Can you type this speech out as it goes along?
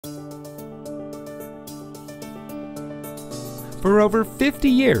For over 50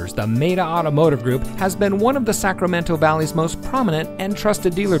 years, the Maita Automotive Group has been one of the Sacramento Valley's most prominent and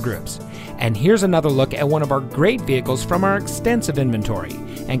trusted dealer groups. And here's another look at one of our great vehicles from our extensive inventory,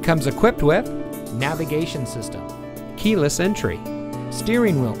 and comes equipped with navigation system, keyless entry,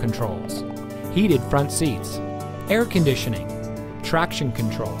 steering wheel controls, heated front seats, air conditioning, traction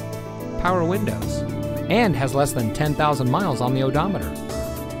control, power windows, and has less than 10,000 miles on the odometer.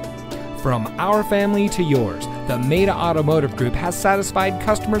 From our family to yours, the Maita Automotive Group has satisfied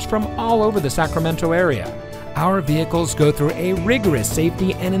customers from all over the Sacramento area. Our vehicles go through a rigorous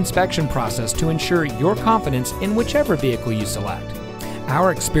safety and inspection process to ensure your confidence in whichever vehicle you select.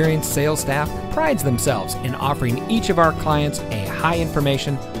 Our experienced sales staff prides themselves in offering each of our clients a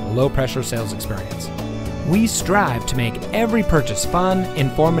high-information, low-pressure sales experience. We strive to make every purchase fun,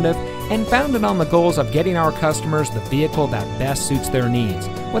 informative, and founded on the goals of getting our customers the vehicle that best suits their needs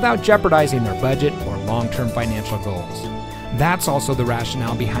without jeopardizing their budget or long-term financial goals. That's also the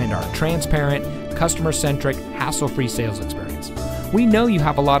rationale behind our transparent, customer-centric, hassle-free sales experience. We know you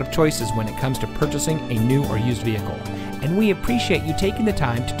have a lot of choices when it comes to purchasing a new or used vehicle, and we appreciate you taking the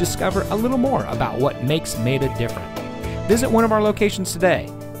time to discover a little more about what makes Maita different. Visit one of our locations today.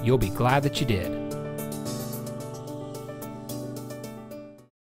 You'll be glad that you did.